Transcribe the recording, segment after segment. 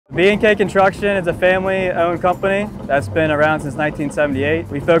B&K Construction is a family-owned company that's been around since 1978.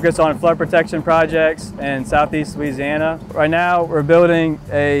 We focus on flood protection projects in Southeast Louisiana. Right now, we're building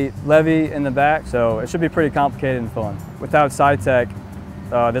a levee in the back, so it should be pretty complicated and fun. Without SITECH,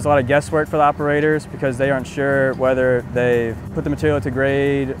 there's a lot of guesswork for the operators because they aren't sure whether they've put the material to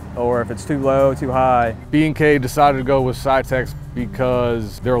grade or if it's too low, too high. B&K decided to go with SITECH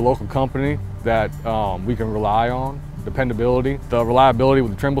because they're a local company that we can rely on. Dependability, the reliability with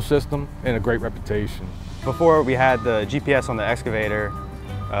the TRIMBLE system, and a great reputation. Before we had the GPS on the excavator,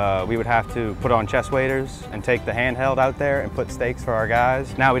 we would have to put on chest waders and take the handheld out there and put stakes for our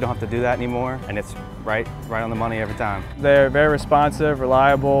guys. Now we don't have to do that anymore, and it's right on the money every time. They're very responsive,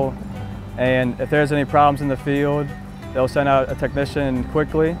 reliable, and if there's any problems in the field, they'll send out a technician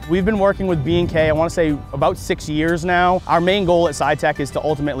quickly. We've been working with B&K, I want to say about 6 years now. Our main goal at SITECH is to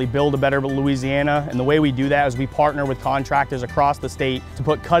ultimately build a better Louisiana, and the way we do that is we partner with contractors across the state to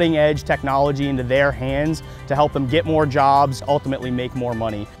put cutting edge technology into their hands to help them get more jobs, ultimately make more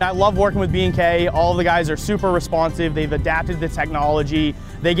money. I love working with B&K. All of the guys are super responsive. They've adapted the technology.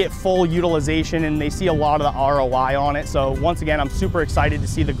 They get full utilization and they see a lot of the ROI on it. So once again, I'm super excited to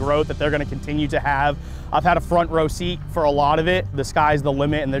see the growth that they're going to continue to have. I've had a front row seat for a lot of it. The sky's the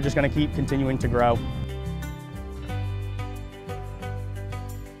limit and they're just going to keep continuing to grow.